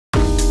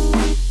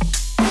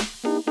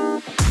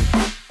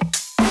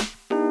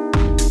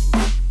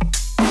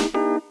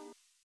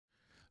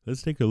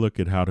Let's take a look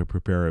at how to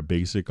prepare a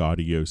basic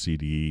audio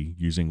CD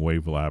using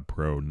WaveLab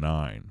Pro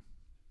 9.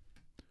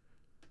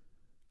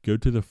 Go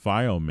to the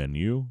File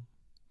menu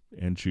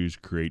and choose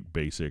Create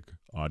Basic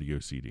Audio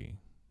CD.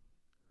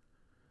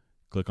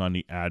 Click on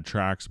the Add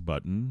Tracks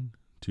button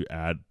to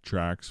add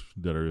tracks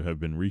that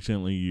have been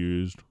recently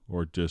used,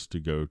 or just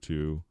to go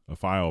to a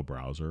file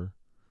browser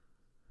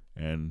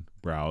and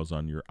browse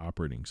on your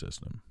operating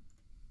system.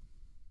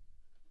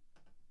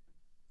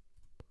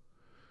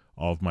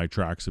 All of my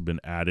tracks have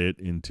been added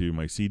into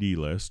my CD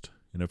list,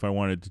 and if I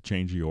wanted to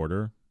change the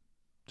order,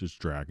 just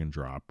drag and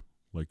drop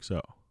like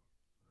so.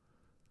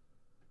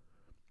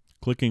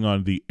 Clicking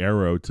on the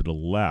arrow to the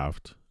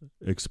left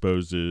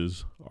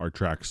exposes our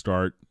track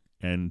start,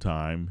 end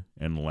time,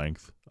 and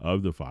length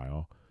of the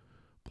file,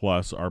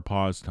 plus our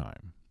pause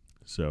time.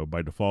 So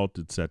by default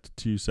it's set to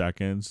 2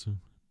 seconds,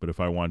 but if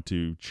I want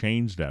to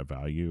change that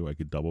value, I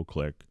could double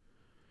click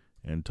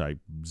and type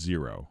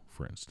 0,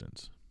 for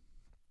instance.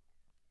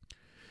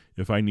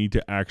 If I need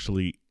to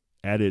actually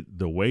edit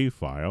the WAV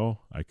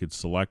file, I could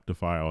select the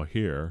file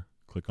here,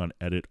 click on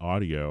Edit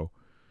Audio.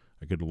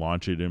 I could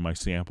launch it in my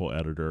sample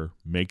editor,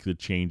 make the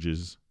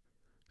changes,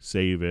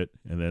 save it,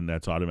 and then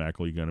that's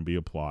automatically going to be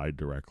applied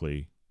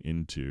directly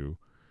into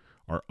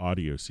our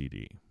audio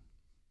CD.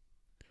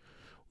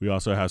 We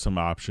also have some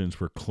options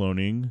for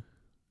cloning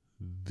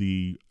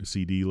the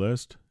CD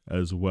list,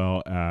 as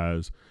well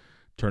as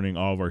turning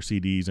all of our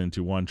CDs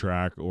into one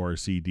track or a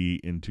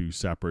CD into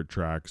separate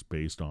tracks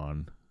based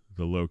on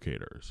the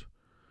locators.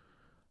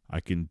 I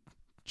can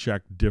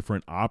check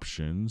different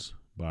options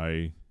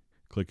by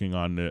clicking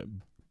on the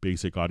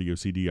basic audio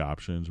CD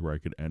options, where I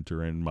could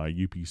enter in my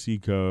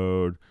UPC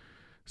code,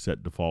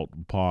 set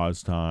default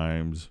pause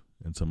times,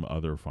 and some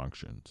other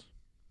functions.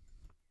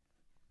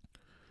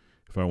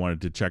 If I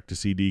wanted to check the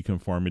CD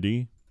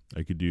conformity,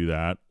 I could do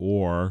that,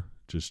 or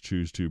just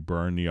choose to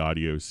burn the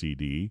audio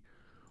CD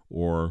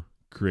or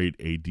create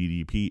a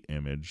DDP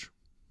image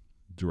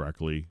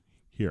directly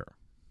here.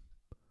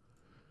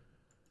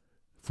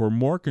 For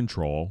more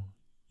control,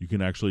 you can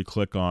actually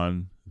click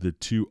on the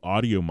To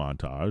Audio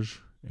Montage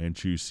and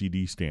choose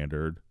CD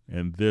Standard,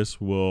 and this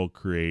will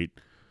create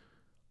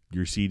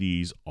your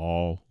CDs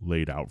all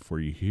laid out for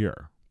you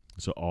here.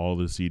 So all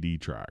the CD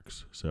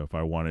tracks. So if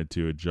I wanted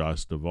to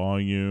adjust the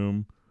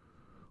volume,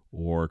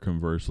 or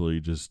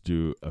conversely just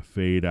do a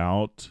fade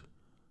out,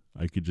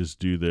 I could just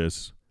do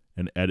this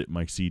and edit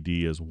my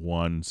CD as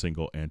one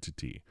single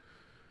entity.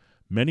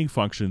 Many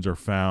functions are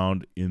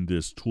found in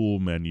this tool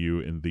menu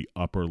in the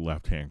upper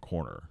left-hand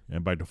corner.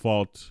 And by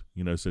default,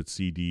 you notice that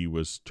CD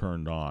was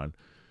turned on.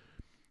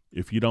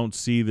 If you don't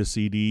see the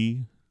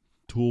CD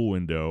tool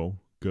window,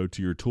 go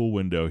to your tool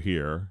window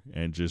here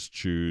and just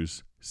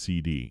choose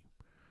CD.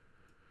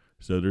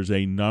 So there's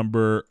a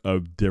number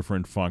of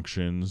different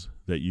functions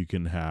that you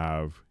can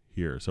have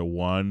here. So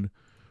one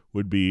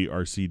would be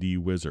our CD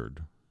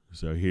wizard.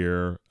 So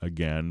here,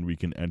 again, we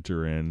can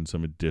enter in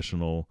some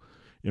additional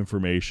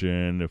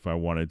information. If I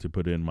wanted to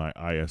put in my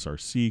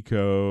ISRC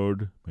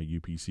code, my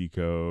UPC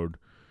code,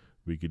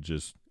 we could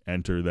just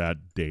enter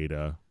that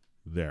data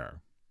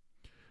there.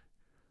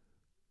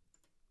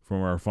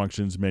 From our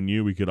functions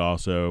menu, we could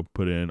also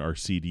put in our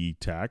CD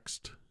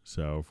text.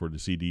 So for the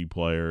CD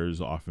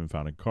players often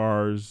found in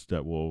cars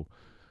that will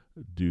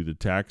do the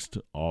text,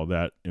 all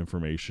that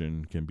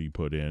information can be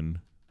put in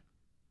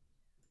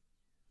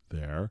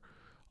there.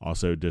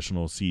 Also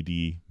additional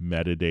CD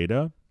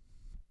metadata,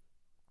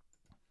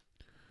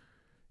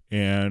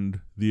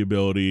 and the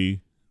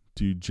ability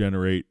to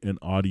generate an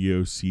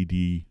audio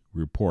CD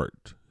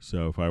report.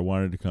 So if I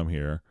wanted to come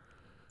here,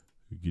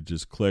 you could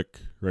just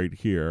click right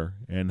here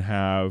and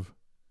have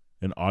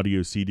an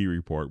audio CD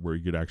report where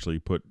you could actually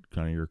put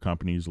kind of your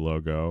company's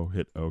logo,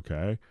 hit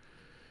OK,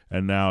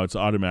 and now it's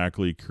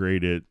automatically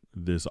created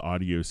this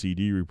audio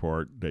CD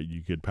report that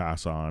you could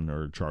pass on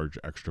or charge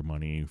extra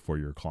money for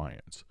your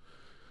clients.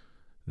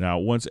 Now,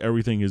 once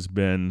everything has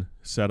been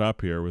set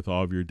up here with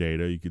all of your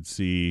data, you can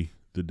see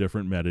the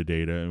different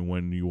metadata, and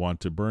when you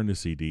want to burn the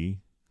CD,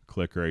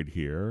 click right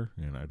here.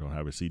 And I don't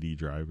have a CD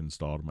drive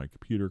installed on my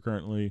computer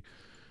currently,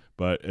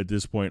 but at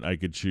this point I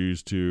could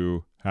choose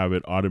to have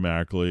it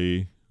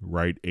automatically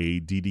write a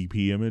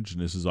DDP image, and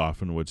this is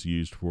often what's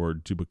used for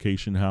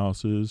duplication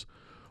houses.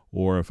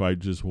 Or if I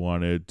just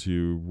wanted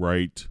to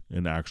write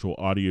an actual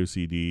audio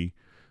CD,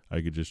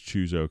 I could just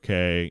choose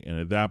OK, and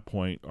at that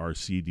point our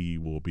CD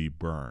will be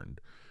burned.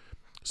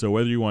 So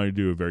whether you want to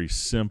do a very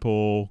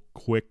simple,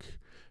 quick,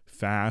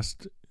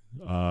 fast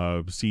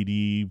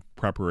CD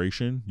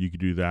preparation, you could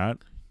do that.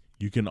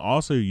 You can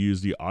also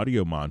use the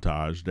audio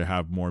montage to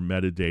have more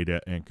metadata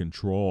and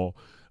control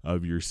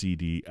of your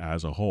CD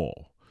as a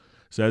whole.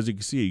 So as you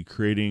can see,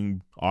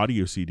 creating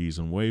audio CDs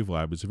in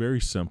WaveLab is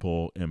very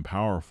simple and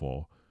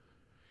powerful.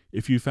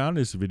 If you found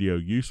this video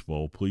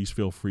useful, please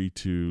feel free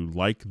to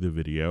like the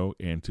video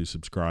and to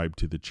subscribe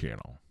to the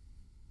channel.